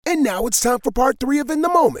And now it's time for part 3 of In the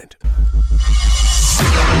Moment.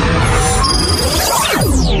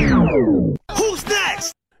 Who's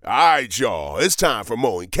next? All right, y'all. It's time for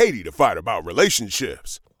Mo and Katie to fight about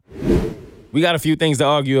relationships. We got a few things to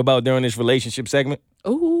argue about during this relationship segment.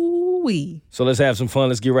 Ooh-wee. So let's have some fun.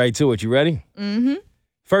 Let's get right to it. You ready? Mm-hmm.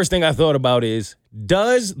 First thing I thought about is,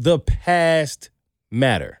 does the past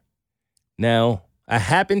matter? Now, I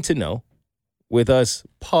happen to know, with us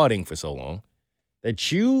parting for so long,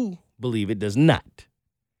 that you believe it does not.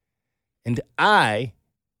 And I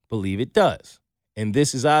believe it does. And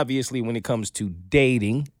this is obviously when it comes to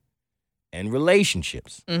dating and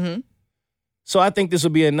relationships. Mm-hmm. So I think this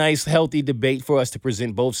will be a nice, healthy debate for us to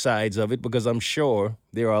present both sides of it, because I'm sure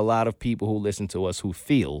there are a lot of people who listen to us who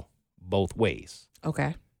feel both ways.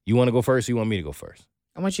 Okay. You want to go first or you want me to go first?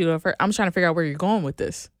 I want you to go first. I'm trying to figure out where you're going with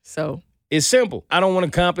this. So it's simple. I don't want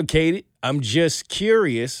to complicate it. I'm just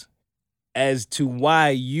curious as to why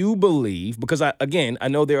you believe, because I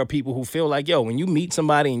know there are people who feel like, when you meet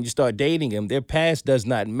somebody and you start dating them, their past does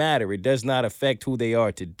not matter. It does not affect who they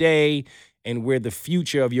are today and where the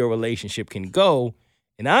future of your relationship can go.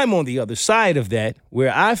 And I'm on the other side of that,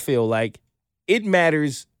 where I feel like it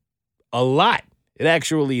matters a lot. It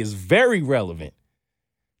actually is very relevant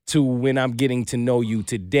to when I'm getting to know you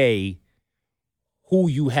today, who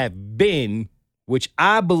you have been, which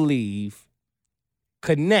I believe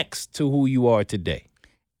connects to who you are today.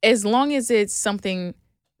 As long as it's something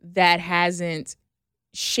that hasn't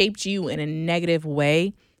shaped you in a negative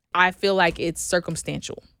way, I feel like it's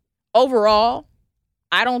circumstantial. Overall,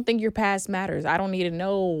 I don't think your past matters. I don't need to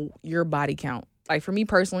know your body count. Like, for me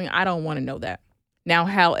personally, I don't want to know that. Now,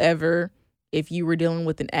 however, if you were dealing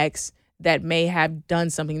with an ex that may have done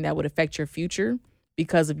something that would affect your future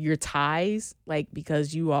because of your ties, like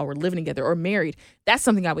because you all were living together or married, that's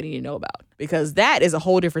something I would need to know about, because that is a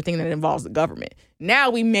whole different thing that involves the government. Now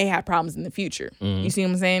we may have problems in the future. Mm-hmm. You see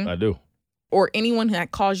what I'm saying? I do. Or anyone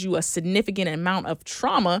that caused you a significant amount of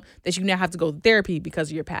trauma that you now have to go to therapy because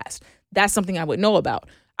of your past. That's something I would know about.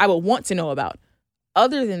 I would want to know about.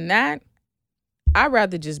 Other than that, I'd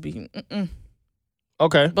rather just be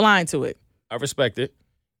okay, blind to it. I respect it.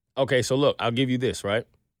 Okay, so look, I'll give you this, right?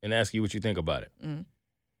 And ask you what you think about it. Mm-hmm.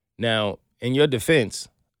 Now, in your defense,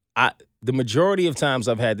 the majority of times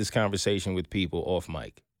I've had this conversation with people off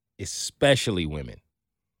mic, especially women,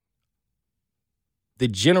 the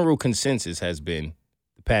general consensus has been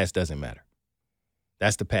the past doesn't matter.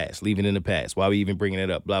 That's the past. Leave it in the past. Why are we even bringing it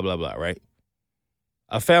up? Blah, blah, blah, right?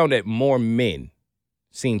 I found that more men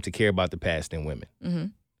seem to care about the past than women. Mm-hmm.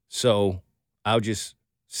 So I'll just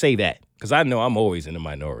say that, because I know I'm always in the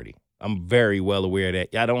minority. I'm very well aware of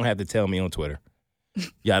that. Y'all don't have to tell me on Twitter.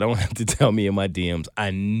 Y'all don't have to tell me in my DMs. I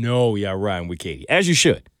know y'all riding with Katie, as you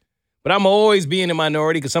should. But I'm always being in the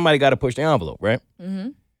minority because somebody got to push the envelope, right?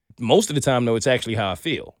 Mm-hmm. Most of the time, though, it's actually how I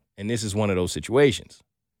feel. And this is one of those situations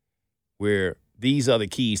where these are the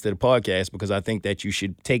keys to the podcast, because I think that you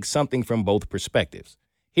should take something from both perspectives.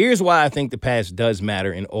 Here's why I think the past does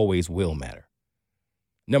matter and always will matter.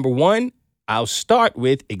 Number one, I'll start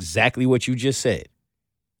with exactly what you just said.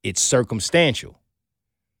 It's circumstantial,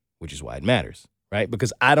 which is why it matters, right?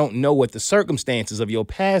 Because I don't know what the circumstances of your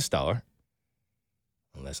past are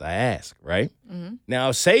unless I ask, right? Mm-hmm. Now,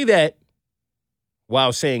 I'll say that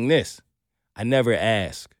while saying this. I never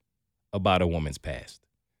ask about a woman's past.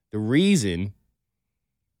 The reason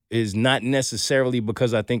is not necessarily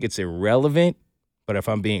because I think it's irrelevant, but if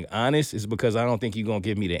I'm being honest, it's because I don't think you're going to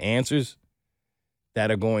give me the answers that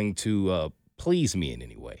are going to please me in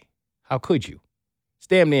any way. How could you? It's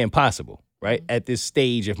damn near impossible, right? At this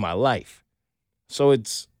stage of my life. So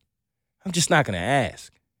I'm just not going to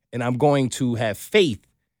ask. And I'm going to have faith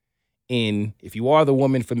in, if you are the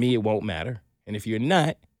woman for me, it won't matter. And if you're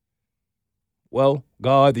not, well,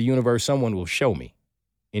 God, the universe, someone will show me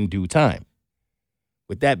in due time.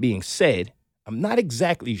 With that being said, I'm not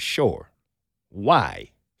exactly sure why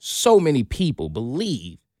so many people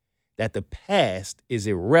believe that the past is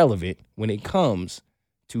irrelevant when it comes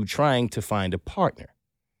to trying to find a partner.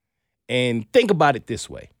 And think about it this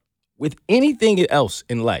way. With anything else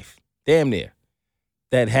in life, damn near,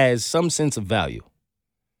 that has some sense of value,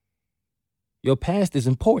 your past is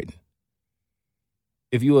important.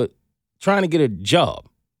 If you are trying to get a job,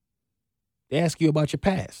 they ask you about your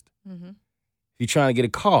past. Mm-hmm. If you're trying to get a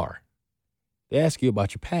car, they ask you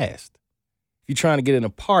about your past. If you're trying to get an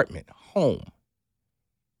apartment, home,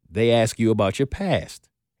 they ask you about your past.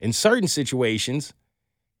 In certain situations,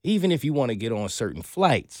 even if you want to get on certain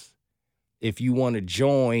flights, if you want to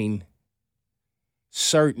join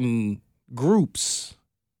certain groups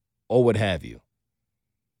or what have you,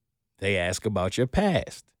 they ask about your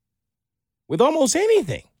past. With almost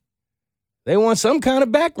anything. They want some kind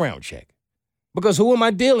of background check. Because who am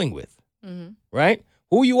I dealing with? Mm-hmm. Right?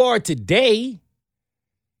 Who you are today,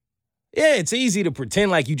 yeah, it's easy to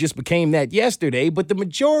pretend like you just became that yesterday, but the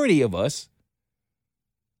majority of us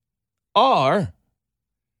are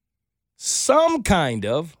some kind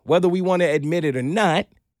of, whether we want to admit it or not,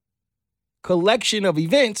 collection of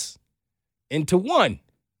events into one.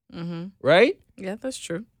 Mm-hmm. Right? Yeah, that's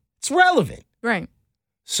true. It's relevant. Right.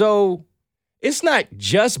 So it's not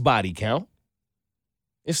just body count.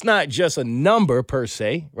 It's not just a number per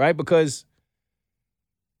se, right? Because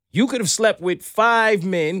you could have slept with 5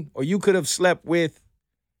 men or you could have slept with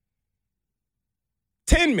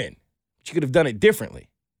 10 men. But you could have done it differently,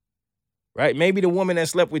 right? Maybe the woman that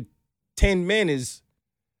slept with 10 men is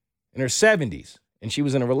in her 70s and she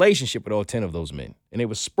was in a relationship with all 10 of those men and it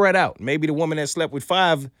was spread out. Maybe the woman that slept with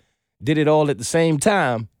 5 did it all at the same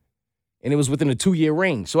time and it was within a 2-year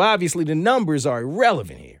range. So obviously the numbers are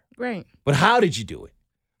irrelevant here. Right. But how did you do it?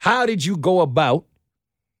 How did you go about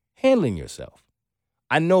handling yourself?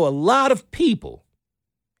 I know a lot of people,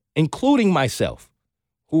 including myself,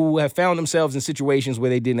 who have found themselves in situations where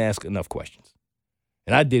they didn't ask enough questions.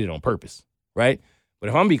 And I did it on purpose, right? But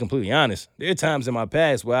if I'm being completely honest, there are times in my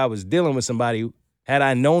past where I was dealing with somebody who, had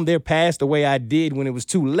I known their past the way I did when it was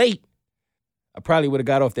too late, I probably would have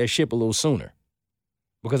got off that ship a little sooner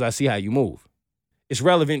because I see how you move. It's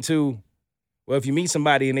relevant to, well, if you meet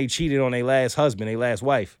somebody and they cheated on their last husband, their last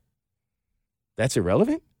wife, that's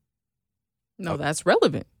irrelevant? No, that's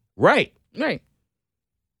relevant. Right. Right.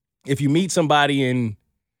 If you meet somebody and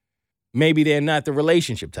maybe they're not the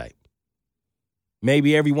relationship type,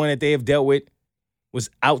 maybe everyone that they have dealt with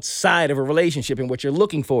was outside of a relationship and what you're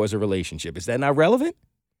looking for is a relationship. Is that not relevant?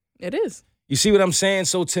 It is. You see what I'm saying?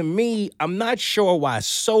 So to me, I'm not sure why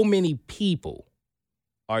so many people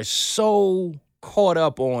are so caught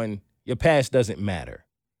up on your past doesn't matter.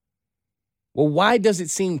 Well, why does it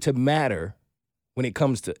seem to matter when it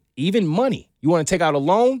comes to even money? You want to take out a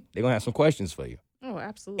loan? They're going to have some questions for you. Oh,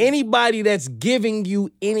 absolutely. Anybody that's giving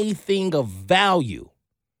you anything of value,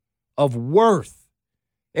 of worth,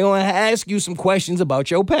 they're going to ask you some questions about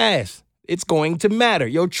your past. It's going to matter.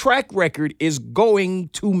 Your track record is going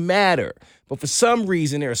to matter. But for some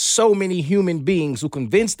reason, there are so many human beings who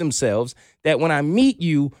convince themselves that when I meet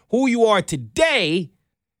you, who you are today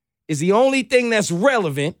is the only thing that's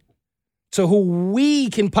relevant to who we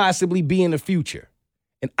can possibly be in the future.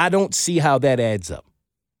 And I don't see how that adds up.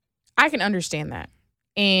 I can understand that.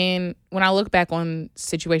 And when I look back on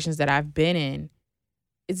situations that I've been in,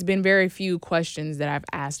 it's been very few questions that I've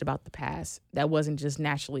asked about the past that wasn't just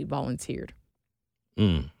naturally volunteered.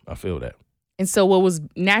 I feel that. And so what was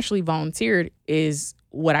naturally volunteered is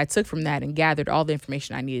what I took from that and gathered all the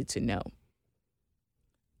information I needed to know.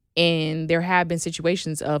 And there have been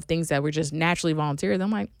situations of things that were just naturally volunteered.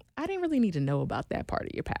 I'm like, I didn't really need to know about that part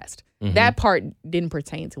of your past. Mm-hmm. That part didn't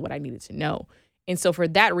pertain to what I needed to know. And so for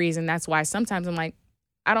that reason, that's why sometimes I'm like,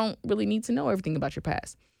 I don't really need to know everything about your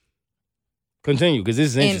past. Continue, because this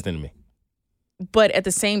is interesting to me. But at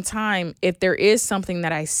the same time, if there is something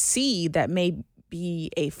that I see that may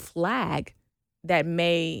be a flag that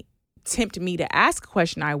may tempt me to ask a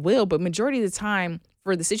question, I will. But majority of the time,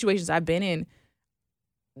 for the situations I've been in,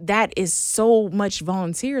 that is so much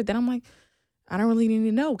volunteer that I'm like, I don't really need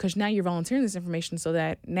to know, because now you're volunteering this information so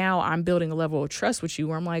that now I'm building a level of trust with you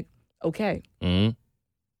where I'm like, okay. Mm-hmm.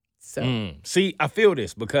 So See, I feel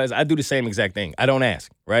this because I do the same exact thing. I don't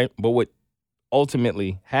ask, right? But what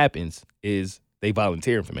ultimately happens is they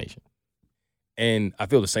volunteer information. And I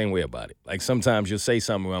feel the same way about it. Like sometimes you'll say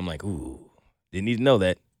something where I'm like, ooh, didn't need to know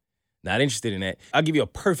that. Not interested in that. I'll give you a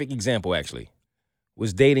perfect example, actually.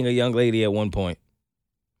 Was dating a young lady at one point,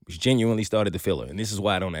 which genuinely started to feel her. And this is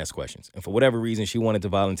why I don't ask questions. And for whatever reason, she wanted to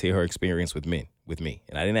volunteer her experience with me.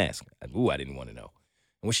 And I didn't ask. I didn't want to know.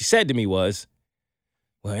 And what she said to me was,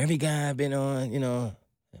 well, every guy I've been on,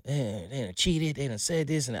 they done cheated, they done said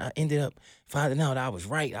this, and I ended up finding out I was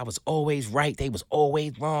right. I was always right. They was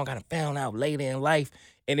always wrong. I done found out later in life.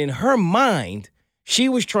 And in her mind, she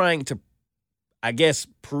was trying to, I guess,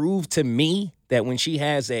 prove to me that when she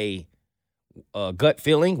has a gut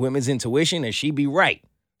feeling, women's intuition, that she be right.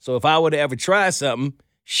 So if I were to ever try something,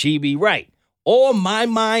 she be right. All my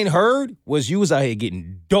mind heard was you was out here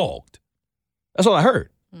getting dogged. That's all I heard.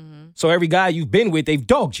 Mm-hmm. So every guy you've been with, they've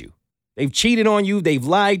dogged you. They've cheated on you. They've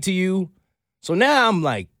lied to you. So now I'm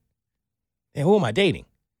like, hey, who am I dating?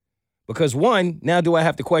 Because one, now do I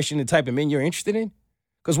have to question the type of men you're interested in?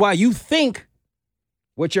 Because while you think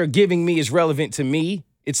what you're giving me is relevant to me,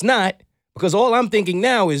 it's not. Because all I'm thinking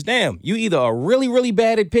now is, damn, you either are really, really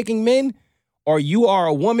bad at picking men, or you are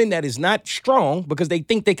a woman that is not strong because they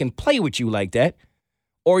think they can play with you like that,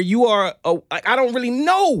 or you are, I don't really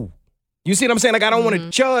know. You see what I'm saying? Like, I don't want to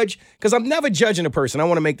judge, because I'm never judging a person. I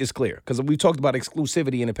want to make this clear, because we've talked about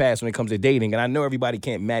exclusivity in the past when it comes to dating, and I know everybody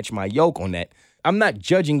can't match my yoke on that. I'm not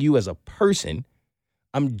judging you as a person.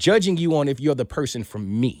 I'm judging you on if you're the person for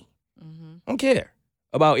me. I don't care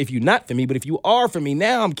about if you're not for me, but if you are for me,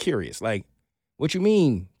 now I'm curious. Like, what you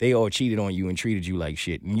mean they all cheated on you and treated you like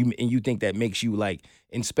shit? And you think that makes you like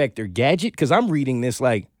Inspector Gadget? Because I'm reading this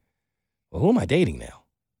like, well, who am I dating now?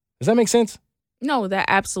 Does that make sense? No, that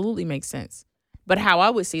absolutely makes sense. But how I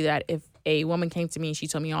would see that, if a woman came to me and she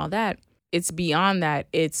told me all that, it's beyond that.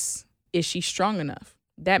 Is she strong enough?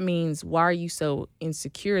 That means, why are you so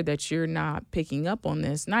insecure that you're not picking up on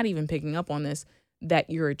this, not even picking up on this, that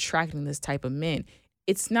you're attracting this type of men?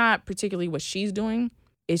 It's not particularly what she's doing.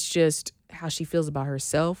 It's just how she feels about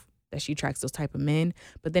herself, that she attracts those type of men.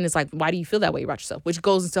 But then it's like, why do you feel that way about yourself? Which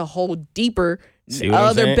goes into a whole deeper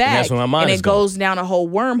other bag. And it goes down a whole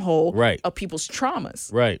wormhole of people's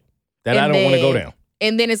traumas. Right. That I don't want to go down.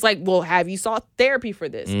 And then it's like, well, have you sought therapy for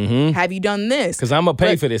this? Have you done this? Because I'm going to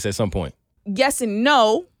pay for this at some point. Yes and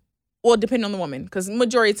no. Well, depending on the woman. Because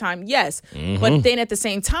majority of the time, yes. But then at the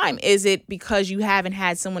same time, is it because you haven't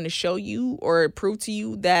had someone to show you or prove to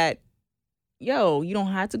you that, yo, you don't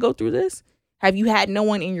have to go through this? Have you had no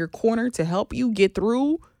one in your corner to help you get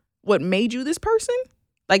through what made you this person?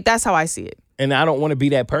 Like, that's how I see it. And I don't want to be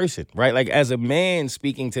that person, right? Like, as a man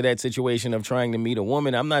speaking to that situation of trying to meet a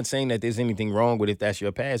woman, I'm not saying that there's anything wrong with if that's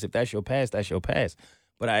your past. If that's your past, that's your past.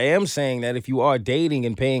 But I am saying that if you are dating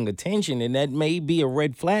and paying attention, then that may be a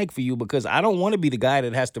red flag for you, because I don't want to be the guy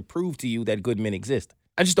that has to prove to you that good men exist.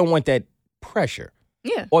 I just don't want that pressure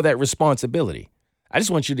or that responsibility. I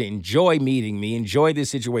just want you to enjoy meeting me, enjoy this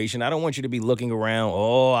situation. I don't want you to be looking around,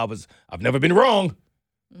 I've never been wrong.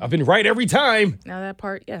 I've been right every time. Now that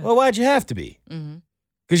part, yeah. Well, why'd you have to be?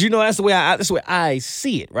 Because that's the way I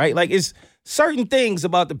see it, right? Like, it's certain things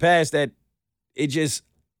about the past that it just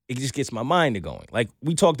gets my mind to going. Like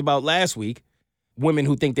we talked about last week, women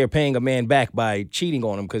who think they're paying a man back by cheating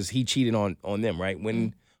on him because he cheated on them, right?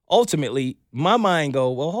 When ultimately my mind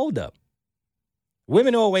go, well, hold up.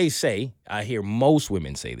 Women always say, I hear most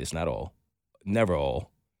women say this, not all, never all.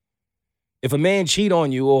 If a man cheat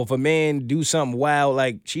on you, or if a man do something wild,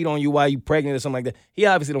 like cheat on you while you pregnant or something like that, he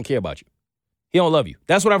obviously don't care about you. He don't love you.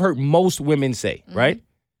 That's what I've heard most women say, right?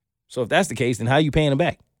 So if that's the case, then how are you paying him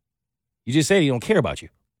back? You just said he don't care about you.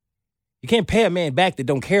 You can't pay a man back that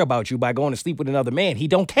don't care about you by going to sleep with another man. He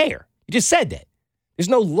don't care. You just said that. There's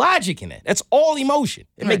no logic in that. That's all emotion.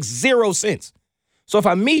 It makes zero sense. So if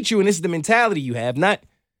I meet you and this is the mentality you have, not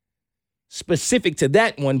specific to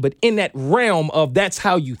that one, but in that realm of that's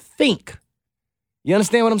how you think. You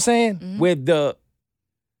understand what I'm saying? Where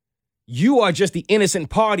you are just the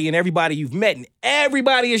innocent party and everybody you've met and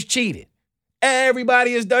everybody has cheated.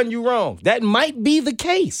 Everybody has done you wrong. That might be the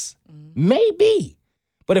case. Maybe.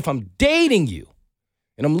 But if I'm dating you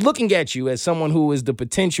and I'm looking at you as someone who is the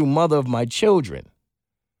potential mother of my children,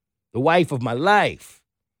 the wife of my life,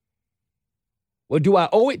 or do I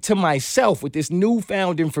owe it to myself with this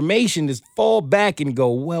newfound information to fall back and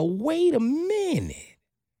go, well, wait a minute.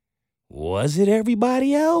 Was it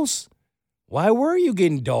everybody else? Why were you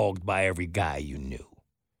getting dogged by every guy you knew?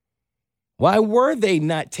 Why were they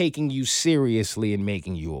not taking you seriously and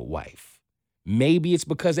making you a wife? Maybe it's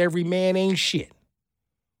because every man ain't shit.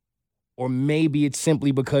 Or maybe it's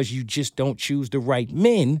simply because you just don't choose the right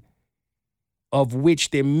men, of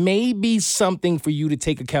which there may be something for you to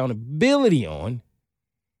take accountability on.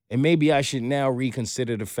 And maybe I should now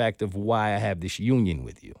reconsider the fact of why I have this union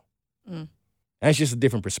with you. That's just a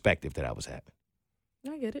different perspective that I was having.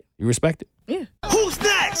 I get it. You respect it? Yeah. Who's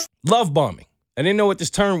next? Love bombing. I didn't know what this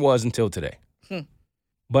term was until today.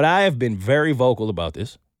 But I have been very vocal about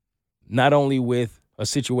this, not only with a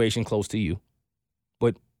situation close to you,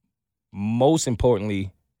 but most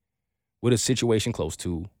importantly, with a situation close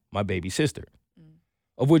to my baby sister,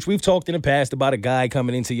 of which we've talked in the past about a guy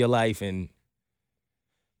coming into your life. And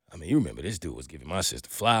I mean, you remember this dude was giving my sister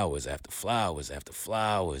flowers after flowers after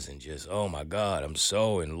flowers and just, oh my God, I'm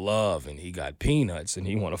so in love. And he got peanuts and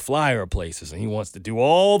he want to fly her places and he wants to do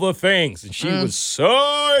all the things. And she was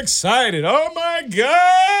so excited. Oh my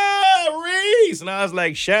God, Reese. And I was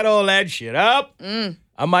like, shut all that shit up.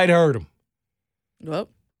 I might hurt him. Well.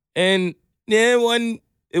 And yeah,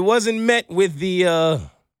 it wasn't met with the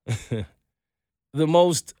the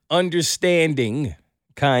most understanding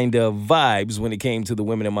kind of vibes when it came to the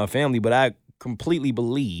women in my family, but I completely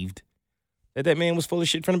believed that man was full of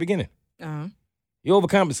shit from the beginning. You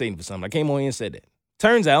overcompensating for something. I came on here and said that.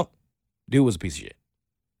 Turns out, dude was a piece of shit.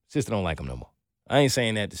 Sister don't like him no more. I ain't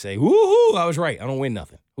saying that to say, woohoo, I was right. I don't win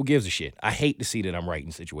nothing. Who gives a shit? I hate to see that I'm right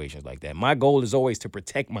in situations like that. My goal is always to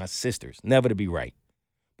protect my sisters, never to be right.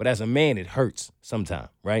 But as a man, it hurts sometimes,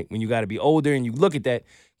 right? When you got to be older and you look at that,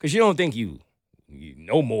 because you don't think you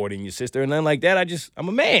know more than your sister and nothing like that. I'm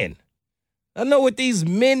a man. I know what these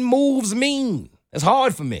men moves mean. It's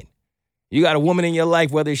hard for men. You got a woman in your life,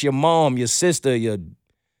 whether it's your mom, your sister,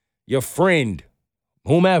 your friend,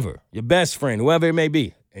 whomever, your best friend, whoever it may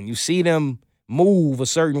be, and you see them move a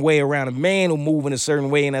certain way around a man who move in a certain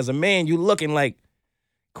way, and as a man, you looking like,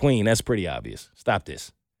 Queen, that's pretty obvious. Stop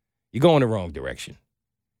this. You're going the wrong direction.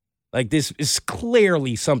 Like, this is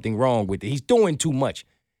clearly something wrong with it. He's doing too much.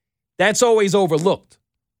 That's always overlooked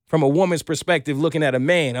from a woman's perspective, looking at a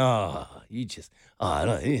man.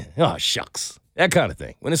 Shucks. That kind of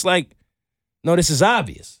thing. When it's like, no, this is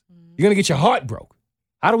obvious. You're going to get your heart broke.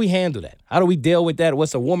 How do we handle that? How do we deal with that?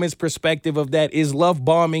 What's a woman's perspective of that? Is love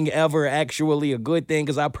bombing ever actually a good thing?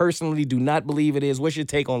 Because I personally do not believe it is. What's your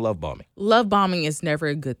take on love bombing? Love bombing is never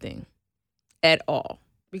a good thing at all.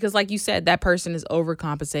 Because like you said, that person is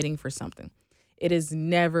overcompensating for something. It is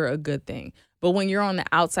never a good thing. But when you're on the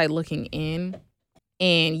outside looking in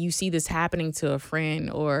and you see this happening to a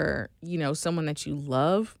friend or, someone that you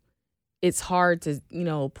love, it's hard to,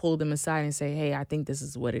 pull them aside and say, hey, I think this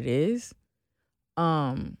is what it is.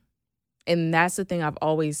 And that's the thing I've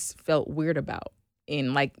always felt weird about.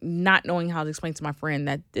 And like not knowing how to explain to my friend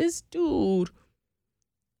that this dude,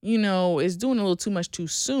 is doing a little too much too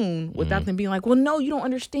soon without them being like, well, no, you don't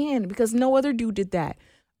understand because no other dude did that.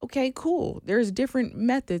 Okay, cool. There's different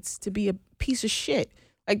methods to be a piece of shit.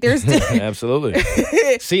 Like there's absolutely.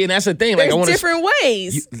 See, and that's the thing. Like there's different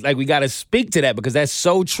ways. We got to speak to that because that's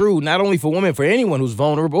so true. Not only for women, for anyone who's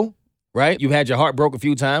vulnerable, right? You've had your heart broke a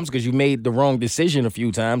few times because you made the wrong decision a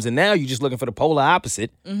few times, and now you're just looking for the polar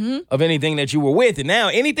opposite of anything that you were with. And now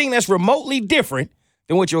anything that's remotely different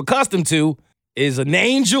than what you're accustomed to is an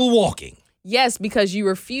angel walking. Yes, because you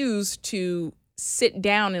refuse to sit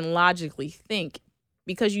down and logically think.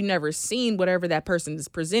 Because you never seen whatever that person is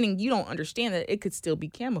presenting, you don't understand that it could still be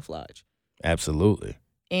camouflage. Absolutely.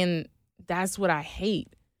 And that's what I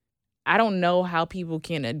hate. I don't know how people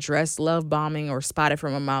can address love bombing or spot it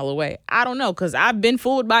from a mile away. I don't know, because I've been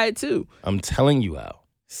fooled by it too. I'm telling you, Al.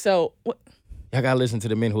 So, y'all got to listen to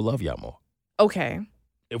the men who love y'all more. Okay.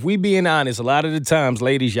 If we being honest, a lot of the times,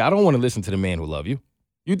 ladies, y'all don't want to listen to the man who love you.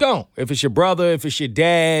 You don't. If it's your brother, if it's your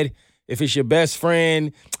dad, if it's your best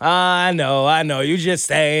friend, I know, you're just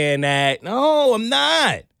saying that. No, I'm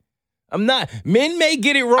not. Men may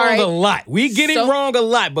get it wrong a lot. We get it wrong a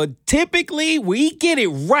lot, but typically we get it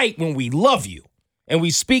right when we love you and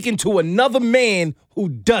we speaking to another man who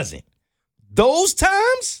doesn't. Those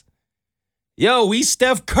times, we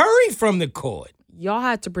Steph Curry from the court. Y'all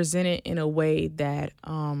had to present it in a way that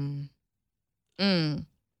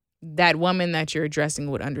that woman that you're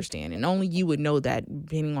addressing would understand. And only you would know that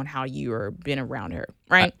depending on how you are been around her,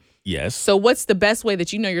 right? Yes. So what's the best way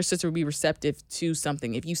that your sister would be receptive to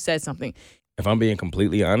something if you said something? If I'm being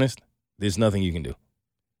completely honest, there's nothing you can do.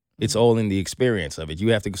 It's all in the experience of it.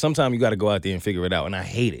 You have to, sometimes you got to go out there and figure it out. And I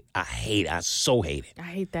hate it. I so hate it. I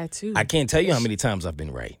hate that too. I can't tell you how many times I've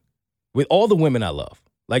been right. With all the women I love.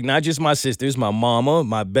 Like, not just my sisters, my mama,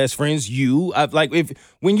 my best friends, you.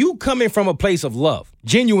 When you coming from a place of love,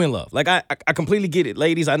 genuine love, like I completely get it.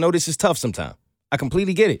 Ladies, I know this is tough sometimes. I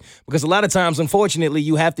completely get it. Because a lot of times, unfortunately,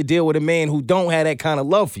 you have to deal with a man who don't have that kind of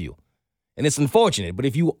love for you. And it's unfortunate. But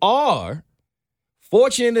if you are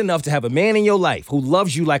fortunate enough to have a man in your life who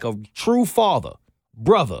loves you like a true father,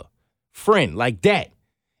 brother, friend, like that,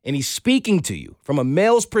 and he's speaking to you from a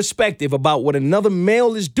male's perspective about what another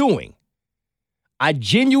male is doing, I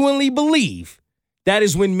genuinely believe that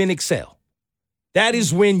is when men excel. That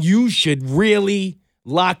is when you should really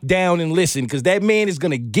lock down and listen, because that man is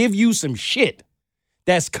going to give you some shit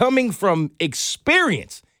that's coming from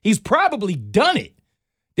experience. He's probably done it.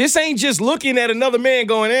 This ain't just looking at another man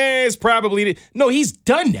going, it's probably... No, he's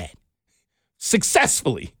done that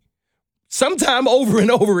successfully, sometime over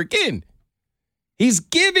and over again. He's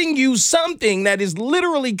giving you something that is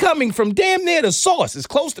literally coming from damn near the source, as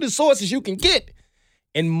close to the source as you can get.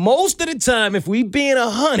 And most of the time, if we being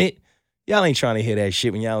 100, y'all ain't trying to hear that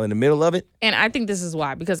shit when y'all in the middle of it. And I think this is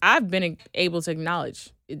why, because I've been able to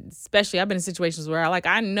acknowledge, especially I've been in situations where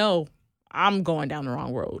I know I'm going down the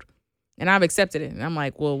wrong road. And I've accepted it. And I'm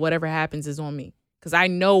like, well, whatever happens is on me. Because I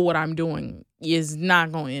know what I'm doing is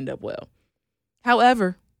not going to end up well.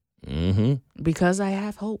 However, because I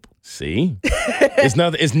have hope. See? It's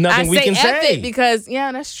nothing we can say. Because,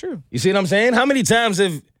 that's true. You see what I'm saying? How many times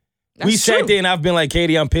have... we sat there and I've been like,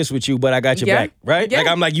 Katie, I'm pissed with you, but I got your back, right? Yeah. Like,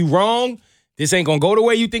 I'm like, you wrong. This ain't going to go the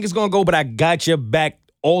way you think it's going to go, but I got your back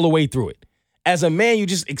all the way through it. as a man, you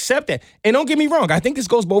just accept that. And don't get me wrong, I think this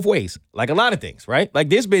goes both ways. Like a lot of things, right? Like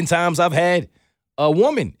there's been times I've had a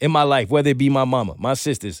woman in my life, whether it be my mama, my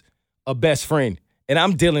sisters, a best friend, and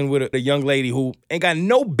I'm dealing with a young lady who ain't got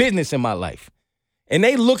no business in my life. And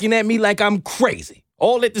they looking at me like I'm crazy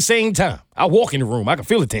all at the same time. I walk in the room, I can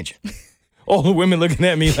feel the tension. All the women looking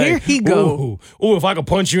at me like, Here he go. Ooh, if I could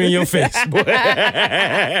punch you in your face.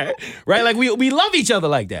 Right? Like we love each other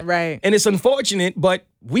like that. Right. And it's unfortunate, but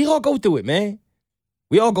we all go through it, man.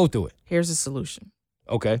 We all go through it. Here's a solution.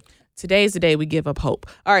 Okay. Today is the day we give up hope.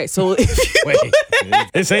 All right, so Wait,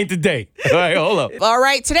 this ain't the day. All right, hold up. all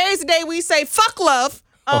right, today's the day we say fuck love.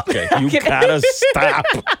 Okay, you gotta stop.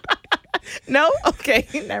 No? Okay,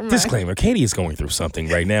 never mind. Disclaimer, Katie is going through something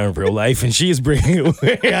right now in real life, and she is bringing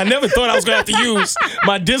I never thought I was going to have to use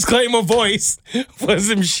my disclaimer voice for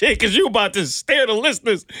some shit, because you about to steer the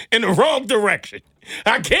listeners in the wrong direction.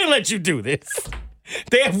 I can't let you do this.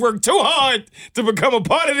 They have worked too hard to become a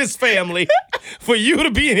part of this family for you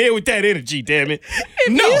to be in here with that energy, damn it.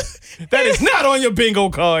 No, that is not on your bingo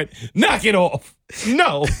card. Knock it off.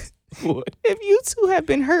 No. If you two have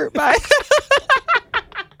been hurt by...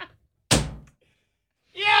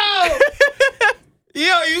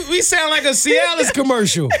 Yo, we sound like a Cialis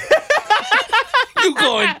commercial. You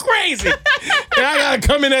going crazy. And I gotta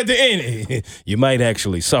come in at the end. You might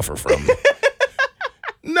actually suffer from it.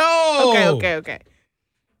 No. Okay.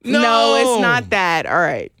 No, it's not that. All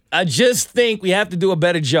right. I just think we have to do a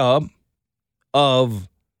better job of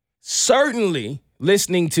certainly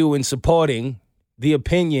listening to and supporting the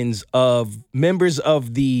opinions of members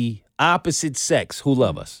of the opposite sex who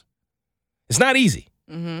love us. It's not easy.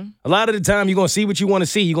 Mm-hmm. A lot of the time, you're going to see what you want to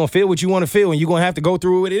see. You're going to feel what you want to feel, and you're going to have to go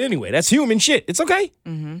through with it anyway. That's human shit. It's okay.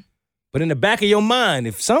 Mm-hmm. But in the back of your mind,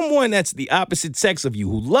 if someone that's the opposite sex of you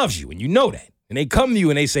who loves you, and you know that, and they come to you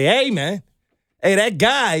and they say, hey, man, hey, that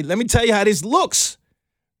guy, let me tell you how this looks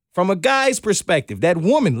from a guy's perspective. That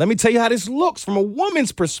woman, let me tell you how this looks from a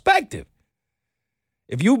woman's perspective.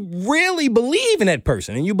 If you really believe in that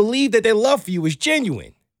person and you believe that their love for you is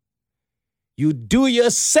genuine, you do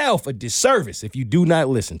yourself a disservice if you do not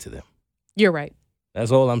listen to them. You're right.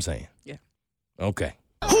 That's all I'm saying. Yeah. Okay.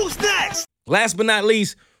 Who's next? Last but not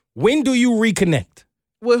least, when do you reconnect?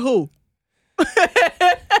 With who?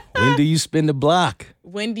 When do you spin the block?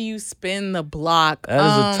 When do you spin the block? That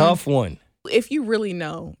is a tough one. If you really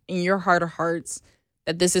know in your heart of hearts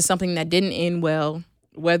that this is something that didn't end well,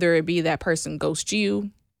 whether it be that person ghosted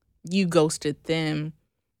you, you ghosted them,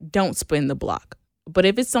 don't spin the block. But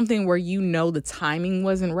if it's something where you know the timing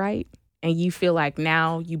wasn't right and you feel like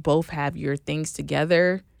now you both have your things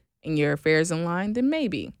together and your affairs in line, then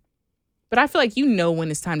maybe. But I feel like you know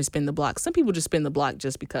when it's time to spin the block. Some people just spin the block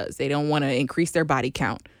just because they don't want to increase their body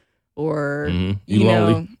count or, you know,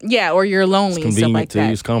 lonely. Yeah, or you're lonely and stuff like to you,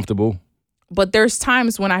 that. it's comfortable. But there's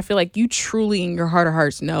times when I feel like you truly in your heart of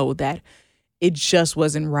hearts know that it just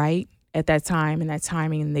wasn't right at that time and that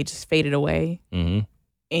timing and they just faded away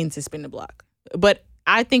and to spin the block. But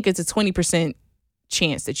I think it's a 20%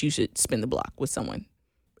 chance that you should spin the block with someone.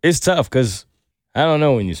 It's tough because I don't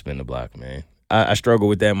know when you spin the block, man. I struggle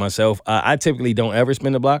with that myself. I typically don't ever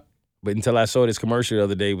spin the block, but until I saw this commercial the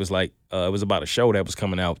other day, it was like it was about a show that was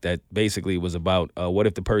coming out that basically was about what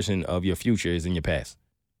if the person of your future is in your past?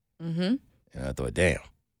 Mm-hmm. And I thought, damn,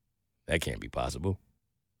 that can't be possible.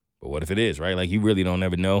 But what if it is, right? Like, you really don't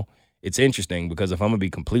ever know. It's interesting because if I'm going to be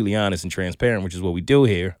completely honest and transparent, which is what we do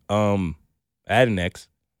here, I had an ex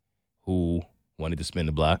who wanted to spin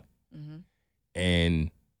the block. Mm-hmm.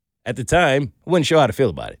 And at the time, I wasn't sure how to feel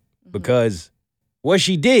about it because what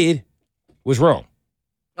she did was wrong.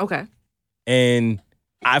 Okay. And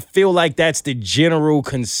I feel like that's the general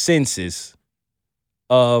consensus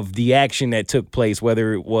of the action that took place,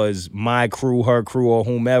 whether it was my crew, her crew, or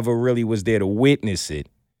whomever really was there to witness it.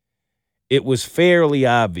 It was fairly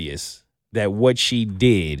obvious that what she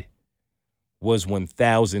did was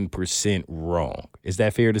 1,000% wrong. Is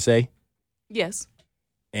that fair to say? Yes.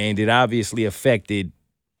 And it obviously affected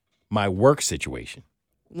my work situation.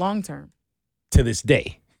 Long term. To this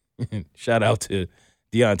day. Shout out to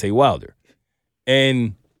Deontay Wilder.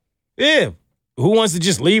 And yeah, who wants to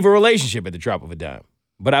just leave a relationship at the drop of a dime?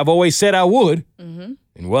 But I've always said I would. Mm-hmm.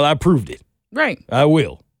 And well, I proved it. Right. I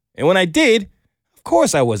will. And when I did, of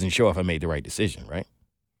course I wasn't sure if I made the right decision, right?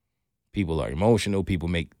 People are emotional. People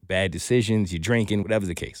make bad decisions. You're drinking, whatever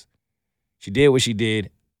the case. She did what she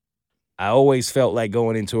did. I always felt like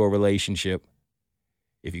going into a relationship,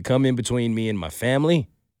 if you come in between me and my family,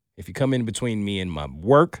 if you come in between me and my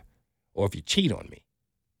work, or if you cheat on me,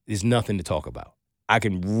 there's nothing to talk about. I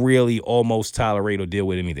can really almost tolerate or deal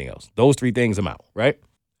with anything else. Those three things I'm out, right?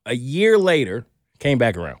 A year later, came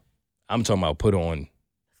back around. I'm talking about put on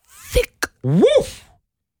thick. Woof.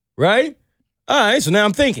 Right? All right, so now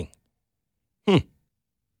I'm thinking.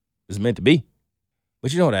 It's meant to be.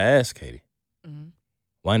 But you know what I asked, Katie? Mm-hmm.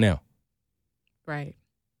 Why now? Right.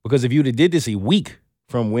 Because if you'd have did this a week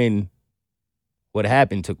from when what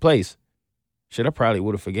happened took place, shit, I probably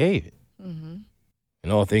would have forgave it. Mm-hmm.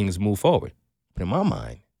 And all things move forward. But in my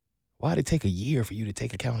mind, why did it take a year for you to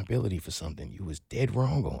take accountability for something you was dead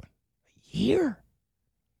wrong on? A year?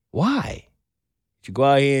 Why? Did you go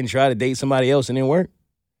out here and try to date somebody else and it didn't work?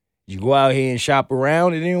 Did you go out here and shop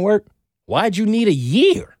around and it didn't work? Why'd you need a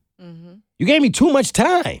year? Mm-hmm. You gave me too much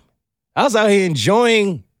time. I was out here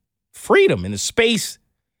enjoying freedom and the space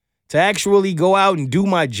to actually go out and do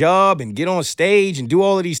my job and get on stage and do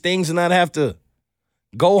all of these things and not have to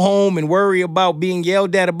go home and worry about being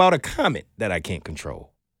yelled at about a comment that I can't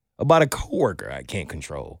control, about a coworker I can't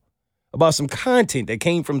control, about some content that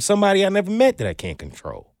came from somebody I never met that I can't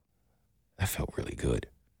control. That felt really good.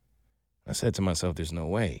 I said to myself, there's no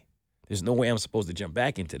way. There's no way I'm supposed to jump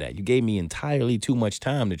back into that. You gave me entirely too much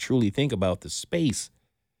time to truly think about the space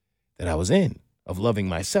that I was in of loving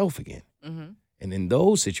myself again. Mm-hmm. And in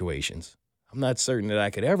those situations, I'm not certain that I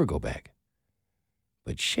could ever go back.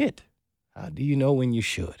 But shit, how do you know when you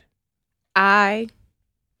should? I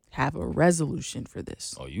have a resolution for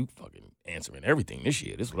this. Oh, you fucking answering everything this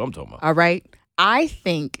year. This is what I'm talking about. All right. I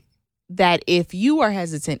think that if you are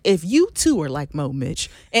hesitant, if you too are like Mo Mitch,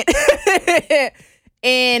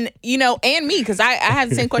 and you know, and me, because I have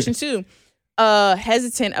the same question too,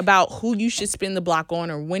 hesitant about who you should spin the block on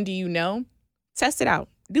or when do you know, test it out.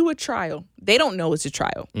 Do a trial. They don't know it's a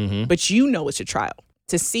trial, but you know it's a trial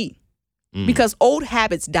to see. Because old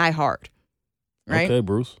habits die hard, right? Okay,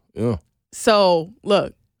 Bruce. Yeah. So,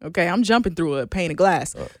 look, okay, I'm jumping through a pane of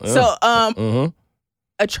glass. So, a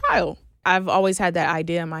trial. I've always had that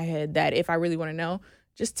idea in my head that if I really want to know,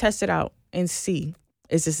 just test it out and see.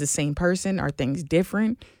 Is this the same person? Are things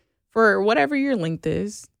different? For whatever your length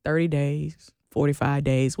is, 30 days, 45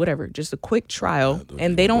 days, whatever. Just a quick trial.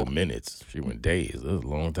 And they don't... minutes. She went days. That's a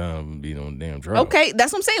long time being on a damn trial. Okay,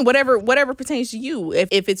 that's what I'm saying. Whatever pertains to you.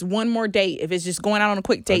 If it's one more date, if it's just going out on a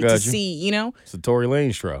quick date to see, you know? It's a Tory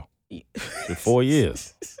Lanez trial. For 4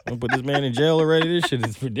 years. I'm put this man in jail already. This shit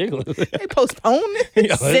is ridiculous. They postponed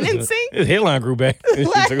sentencing. His hairline grew back.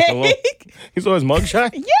 Like, he saw his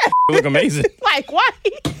mugshot? Yeah. Look amazing. Like, why?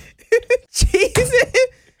 Jesus.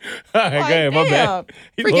 All right, go ahead, my bad.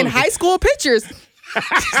 Freaking high school pictures.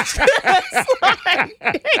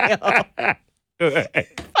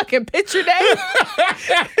 Damn. Fucking picture day.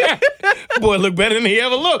 Boy, look better than he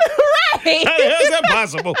ever looked. Right. How the hell is that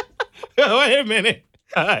possible? Wait a minute.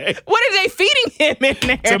 Right. What are they feeding him in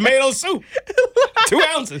there? Tomato soup. 2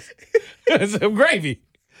 ounces. Some gravy.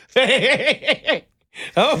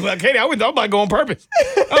 Oh, Katie, I was about to go on purpose.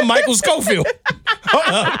 I'm Michael Schofield.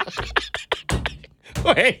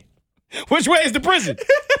 Wait. Which way is the prison?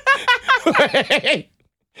 Wait.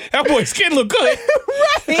 That boy's skin look good.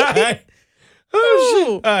 Right. All right. Oh,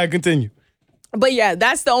 shit. All right, continue. But yeah,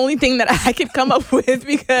 that's the only thing that I could come up with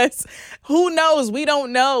because who knows? We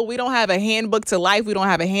don't know. We don't have a handbook to life. We don't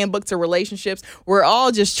have a handbook to relationships. We're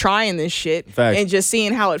all just trying this shit and just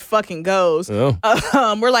seeing how it fucking goes. Oh.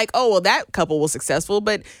 We're like, oh, well, that couple was successful,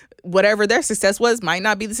 but whatever their success was might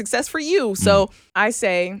not be the success for you. So I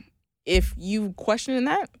say, if you questioning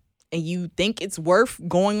that and you think it's worth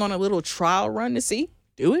going on a little trial run to see,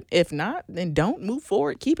 do it. If not, then don't move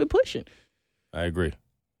forward. Keep it pushing. I agree.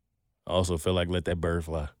 I also feel like let that bird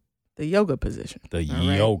fly. The yoga position. The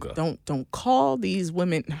yoga. Right? Don't call these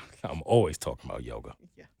women. I'm always talking about yoga.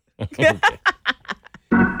 Yeah.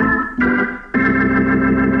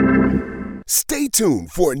 Stay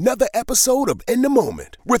tuned for another episode of In the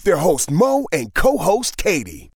Moment with their host Mo and co-host Katie.